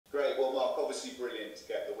Mark, obviously brilliant to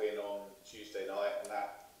get the win on Tuesday night, and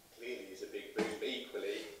that clearly is a big boost. But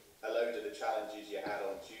equally, a load of the challenges you had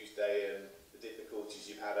on Tuesday and the difficulties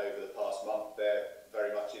you've had over the past month, they're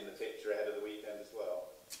very much in the picture ahead of the weekend as well.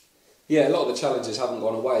 Yeah, a lot of the challenges haven't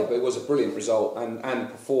gone away, but it was a brilliant result and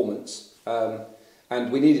performance.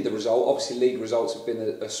 And we needed the result. Obviously, league results have been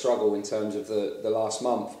a struggle in terms of the last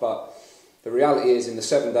month, but the reality is, in the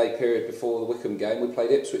 7-day period before the Wycombe game, we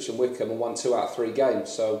played Ipswich and Wycombe and won 2 out of 3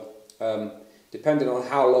 games. So, depending on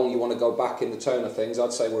how long you want to go back in the tone of things,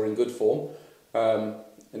 I'd say we're in good form.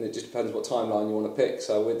 And it just depends what timeline you want to pick.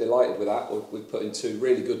 So we're delighted with that. We've put in 2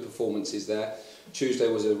 really good performances there.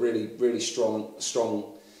 Tuesday was a really strong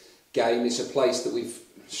game. It's a place that we've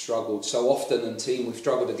struggled so often, and team we've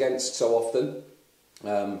struggled against so often.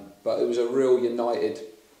 But it was a real united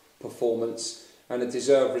performance and a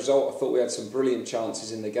deserved result. I thought we had some brilliant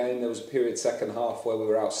chances in the game. There was a period second half where we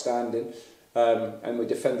were outstanding, and we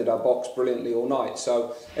defended our box brilliantly all night.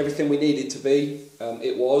 So everything we needed to be,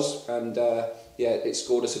 it was, and yeah, it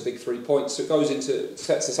scored us a big 3 points. So it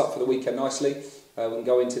sets us up for the weekend nicely. We can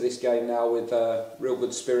go into this game now with real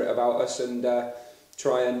good spirit about us and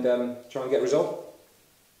try and get a result.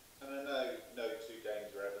 And I know no 2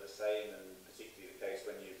 games are ever the same, and particularly the case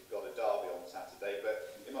when you've got a derby on Saturday. But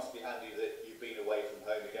it must be handy that you've been away from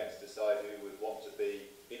home against a side who would want to be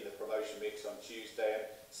in the promotion mix on Tuesday, and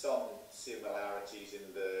some similarities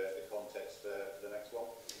in the context for the next one.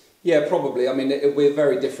 Yeah, probably. I mean, we're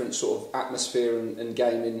very different sort of atmosphere and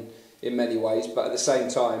game in many ways, but at the same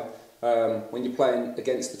time, when you're playing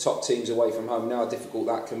against the top teams away from home, now how difficult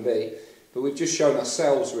that can be. But we've just shown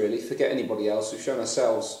ourselves, really, forget anybody else, we've shown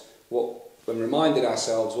ourselves and reminded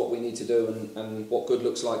ourselves what we need to do and what good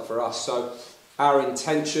looks like for us. So our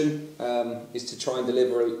intention is to try and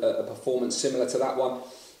deliver a performance similar to that one,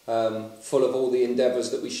 full of all the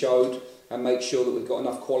endeavours that we showed, and make sure that we've got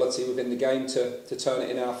enough quality within the game to turn it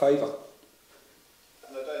in our favour.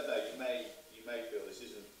 And I don't know, you may feel this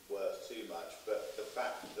isn't worth too much, but the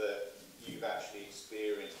fact that you've actually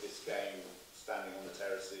experienced this game standing on the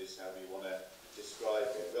terraces, however you want to describe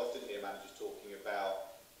it, we often hear managers talking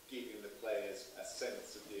about giving the players a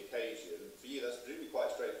sense of the occasion. For you, that's really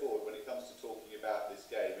quite straightforward. When it comes to talking about this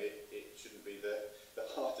game, it shouldn't be the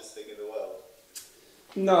hardest thing in the world.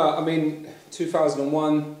 No, I mean,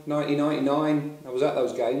 2001, 1999, I was at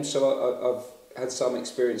those games, so I've had some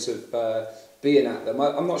experience of being at them.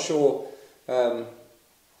 I'm not sure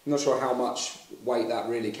how much weight that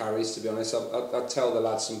really carries, to be honest. I'd tell the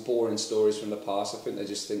lads some boring stories from the past. I think they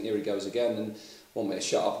just think, here he goes again, and want me to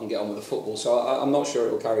shut up and get on with the football. So I'm not sure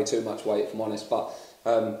it will carry too much weight, if I'm honest. But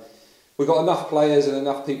we've got enough players and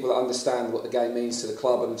enough people that understand what the game means to the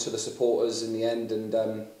club and to the supporters in the end.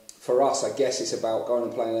 And for us, I guess it's about going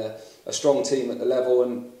and playing a strong team at the level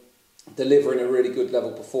and delivering a really good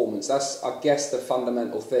level performance. That's, I guess, the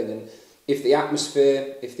fundamental thing. And if the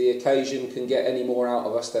atmosphere, if the occasion can get any more out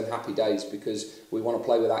of us, then happy days, because we want to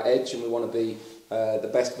play with that edge and we want to be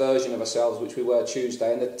the best version of ourselves, which we were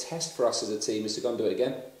Tuesday. And the test for us as a team is to go and do it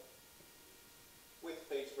again. With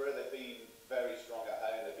Peterborough, they've been very strong at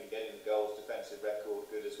home. They've been getting the goals, defensive record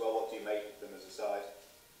good as well. What do you make of them as a side?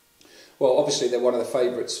 Well, obviously they're one of the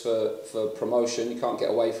favourites for promotion. You can't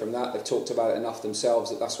get away from that. They've talked about it enough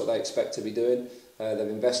themselves that that's what they expect to be doing. They've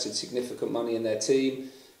invested significant money in their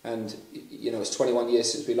team, and you know, it's 21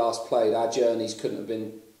 years since we last played. Our journeys couldn't have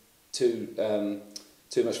been too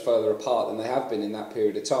much further apart than they have been in that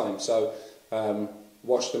period of time. So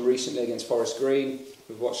watched them recently against Forest Green.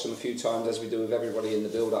 We've watched them a few times, as we do with everybody in the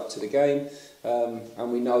build-up to the game,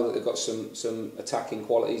 and we know that they've got some attacking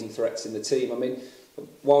qualities and threats in the team. I mean,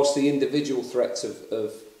 whilst the individual threats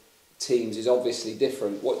of teams is obviously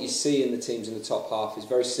different, what you see in the teams in the top half is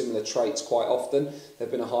very similar traits quite often. They've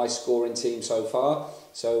been a high-scoring team so far,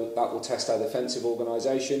 so that will test our defensive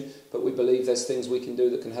organisation, but we believe there's things we can do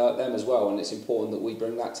that can hurt them as well, and it's important that we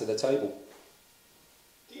bring that to the table.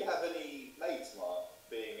 Do you have any mates, Mark,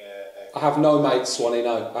 being I have no mates, Swanee,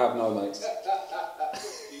 no. I have no mates.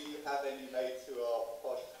 Do you have any mates who are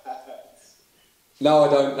posh fans? No, I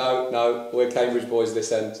don't. No. We're Cambridge boys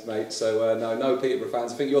this end, mate. So no Peterborough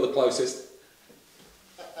fans. I think you're the closest.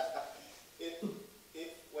 if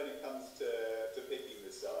when it comes to picking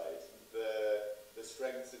the side, the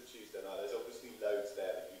strengths of Tuesday night, there's obviously loads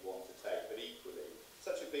there that you want to take, but equally,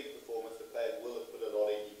 such a big performance, the players will have put a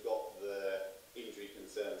lot in. You've got the injury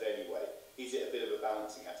concerns anyway. Is it a bit of a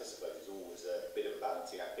balancing act? I suppose it's always a bit of a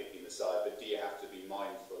balancing act picking the side, but do you have to be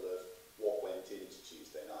mindful of what went into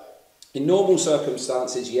Tuesday night? In normal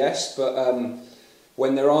circumstances, yes, but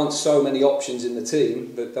when there aren't so many options in the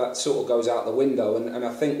team, that sort of goes out the window. And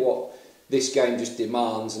I think what this game just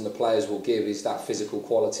demands, and the players will give, is that physical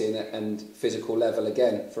quality and physical level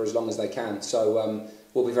again for as long as they can. So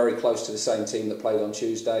we'll be very close to the same team that played on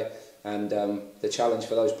Tuesday, and the challenge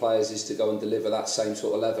for those players is to go and deliver that same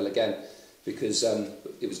sort of level again, because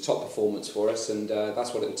it was top performance for us, and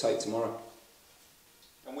that's what it will take tomorrow.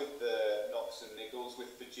 And with the knocks and niggles,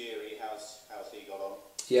 with Fajiri, how's he got on?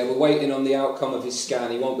 Yeah, we're waiting on the outcome of his scan.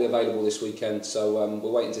 He won't be available this weekend, so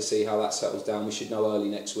we're waiting to see how that settles down. We should know early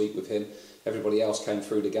next week with him. Everybody else came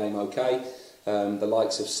through the game okay. The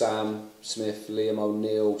likes of Sam Smith, Liam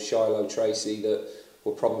O'Neill, Shiloh Tracy, that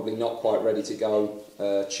were probably not quite ready to go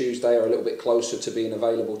Tuesday, are a little bit closer to being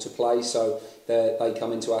available to play, so they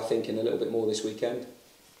come into our thinking a little bit more this weekend.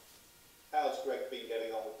 How's Greg been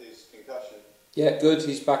getting on with his concussion? Yeah, good.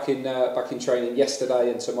 He's back in training yesterday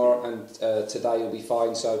and tomorrow, and today he'll be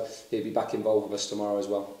fine. So he'll be back involved with us tomorrow as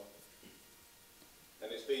well.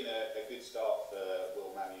 And it's been a good start for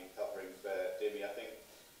Will Mannion covering for Dimmy. I think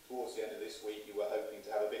towards the end of this week you were hoping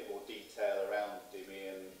to have a bit more detail around Dimmy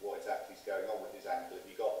and what exactly is going on with his ankle. Have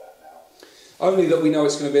you got that now? Only that we know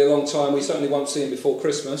it's going to be a long time. We certainly won't see him before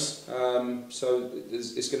Christmas. So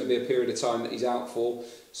it's going to be a period of time that he's out for.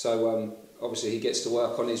 So obviously he gets to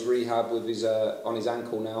work on his rehab with his on his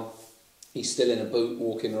ankle now. He's still in a boot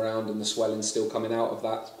walking around, and the swelling's still coming out of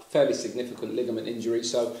that fairly significant ligament injury.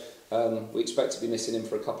 So we expect to be missing him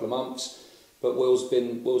for a couple of months. But Will's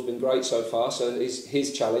been great so far. So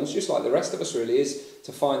his challenge, just like the rest of us really, is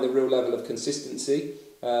to find the real level of consistency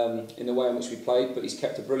in the way in which we played. But he's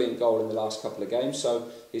kept a brilliant goal in the last couple of games. So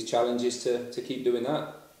his challenge is to keep doing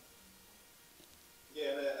that.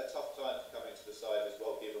 Yeah, and a tough time to come into the side as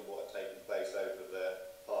well, given what had taken place over the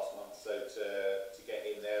past month. So to get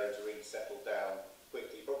in there and to really settle down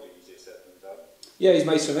quickly, probably easier said than done. Yeah, he's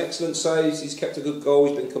made some excellent saves. He's kept a good goal.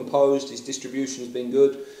 He's been composed. His distribution's been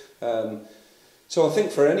good. So I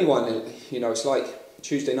think for anyone, it's like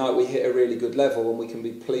Tuesday night we hit a really good level, and we can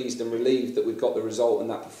be pleased and relieved that we've got the result and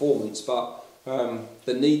that performance. But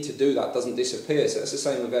the need to do that doesn't disappear. So it's the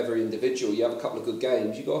same with every individual. You have a couple of good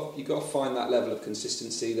games. You got to find that level of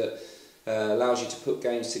consistency that allows you to put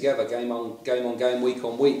games together, game on game, week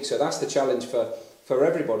on week. So that's the challenge for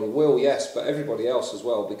everybody. Will, yes, but everybody else as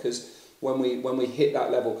well. Because when we hit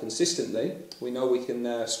that level consistently, we know we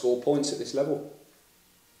can score points at this level.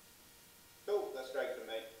 Cool, that's great for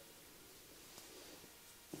me.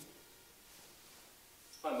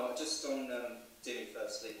 Hi Mark, just on Dimmy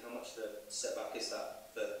firstly, how much of a setback is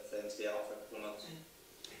that for him to be out for a couple of months?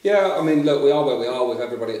 Yeah, I mean, look, we are where we are with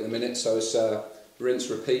everybody at the minute, so it's rinse,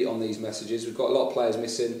 repeat on these messages. We've got a lot of players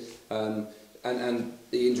missing, and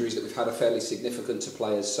the injuries that we've had are fairly significant to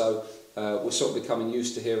players, so we're sort of becoming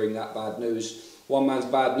used to hearing that bad news. One man's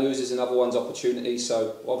bad news is another one's opportunity,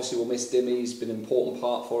 so obviously we'll miss Dimmy. He's been an important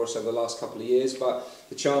part for us over the last couple of years, but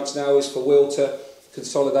the chance now is for Will to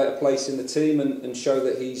consolidate a place in the team and show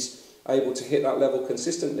that he's able to hit that level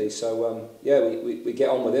consistently. So yeah, we get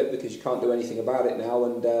on with it, because you can't do anything about it now,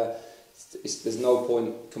 and there's no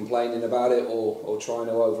point complaining about it or trying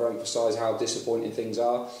to overemphasise how disappointing things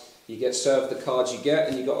are. You get served the cards you get,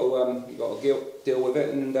 and you got to deal with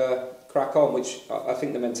it and crack on. Which I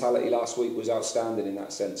think the mentality last week was outstanding in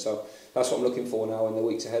that sense. So that's what I'm looking for now in the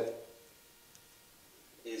weeks ahead.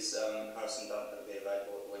 Is Harrison Dunn going to be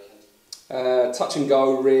available at the weekend? Touch and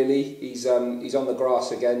go really. He's on the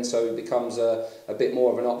grass again, so he becomes a bit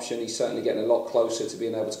more of an option. He's certainly getting a lot closer to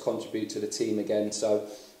being able to contribute to the team again. So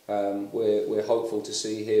we're hopeful to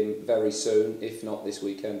see him very soon, if not this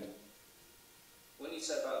weekend. When you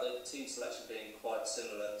say about the team selection being quite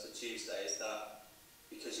similar to Tuesday, is that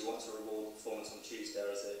because you want to reward the performance on Tuesday,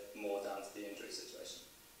 or is it more down to the injury situation?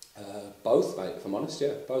 Both, mate, if I'm honest,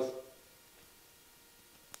 yeah, both.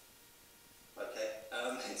 Okay.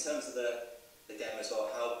 In terms of the game as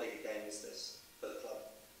well, how big a game is this for the club?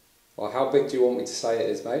 Well, how big do you want me to say it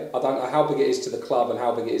is, mate? I don't know how big it is to the club and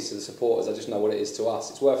how big it is to the supporters. I just know what it is to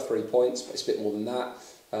us. It's worth 3 points, but it's a bit more than that.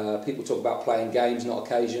 People talk about playing games, not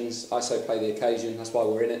occasions. I say play the occasion. That's why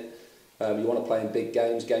we're in it. You want to play in big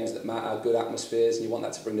games that matter, good atmospheres, and you want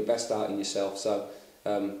that to bring the best out in yourself. So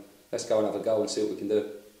let's go and have a go and see what we can do.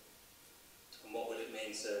 And what would it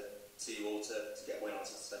mean to you all to get a win on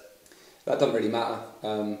Saturday? That doesn't really matter.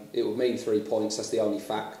 It would mean 3 points, that's the only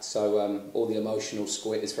fact. So all the emotional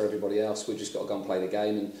squit is for everybody else. We've just got to go and play the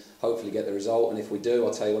game and hopefully get the result. And if we do,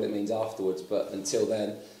 I'll tell you what it means afterwards. But until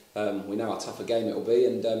then, we know how tough a game it will be,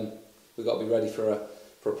 and we've got to be ready for a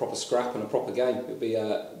proper scrap and a proper game. It'll be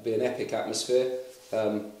an epic atmosphere,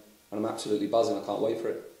 and I'm absolutely buzzing. I can't wait for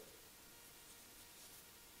it.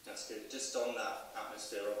 That's good. Just on that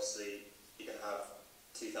atmosphere, obviously you can have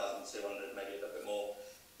 2,200, maybe a little bit more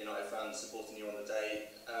United fans supporting you on the day.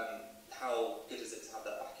 how good is it to have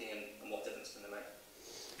that backing, and what difference can they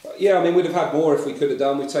make? Yeah, I mean, we'd have had more if we could have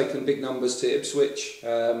done. We've taken big numbers to Ipswich.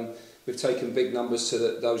 We've taken big numbers to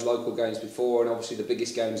those local games before, and obviously the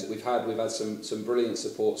biggest games that we've had some brilliant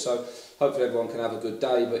support. So hopefully everyone can have a good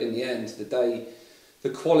day. But in the end, the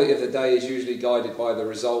quality of the day is usually guided by the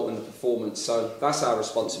result and the performance. So that's our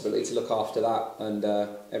responsibility, to look after that, and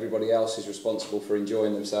everybody else is responsible for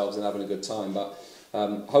enjoying themselves and having a good time. But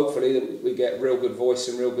hopefully we get real good voice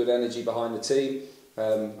and real good energy behind the team,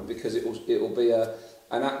 because it will be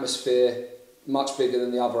an atmosphere much bigger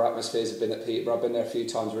than the other atmospheres have been at Peterborough. I've been there a few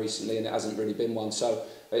times recently and it hasn't really been one, so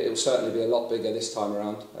it will certainly be a lot bigger this time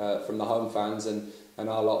around from the home fans, and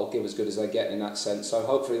our lot will give as good as they get in that sense. So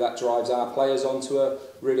hopefully that drives our players onto a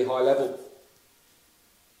really high level.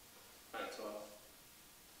 Thanks, Mark.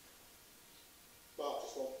 Mark,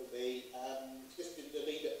 just one for me. Just in the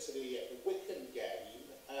lead up to the Wycombe game,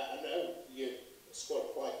 I know your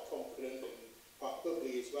squad quite confident and quite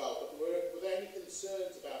bubbly as well, but were there any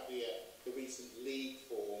concerns about the recent league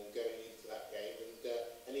form going into that game, and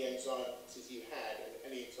any anxieties you had,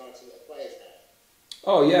 and any anxieties that the players had?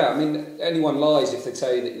 Oh yeah, I mean, anyone lies if they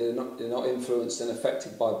tell you that they're not influenced and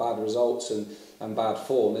affected by bad results and bad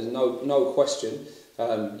form. There's no question.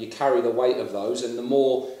 You carry the weight of those, and the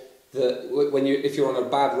more that if you're on a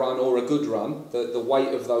bad run or a good run, the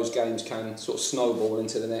weight of those games can sort of snowball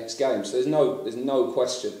into the next game. So there's no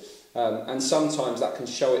question. And sometimes that can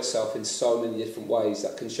show itself in so many different ways.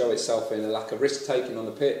 That can show itself in a lack of risk taking on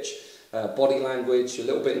the pitch, body language, a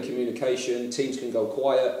little bit in communication. Teams can go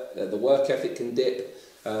quiet, the work ethic can dip,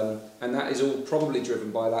 and that is all probably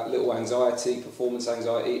driven by that little anxiety, performance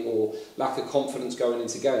anxiety, or lack of confidence going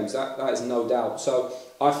into games. That is no doubt. So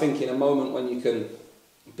I think in a moment when you can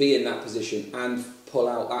be in that position and pull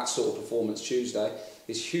out that sort of performance Tuesday,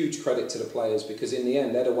 is huge credit to the players, because in the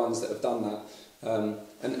end they're the ones that have done that.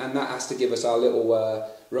 And that has to give us our little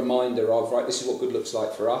reminder of, right, this is what good looks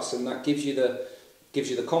like for us, and that gives you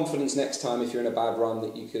the confidence next time if you're in a bad run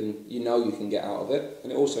that you can get out of it,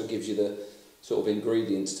 and it also gives you the sort of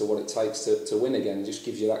ingredients to what it takes to win again. It just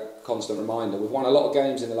gives you that constant reminder. We've won a lot of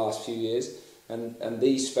games in the last few years, and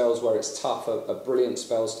these spells where it's tough are brilliant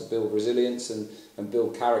spells to build resilience and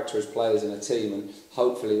build character as players in a team, and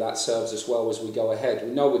hopefully that serves us well as we go ahead.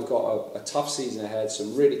 We know we've got a tough season ahead,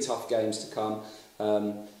 some really tough games to come,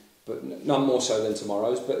 but none more so than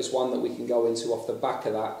tomorrow's, but it's one that we can go into off the back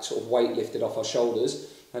of that sort of weight lifted off our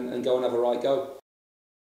shoulders and go and have a right go.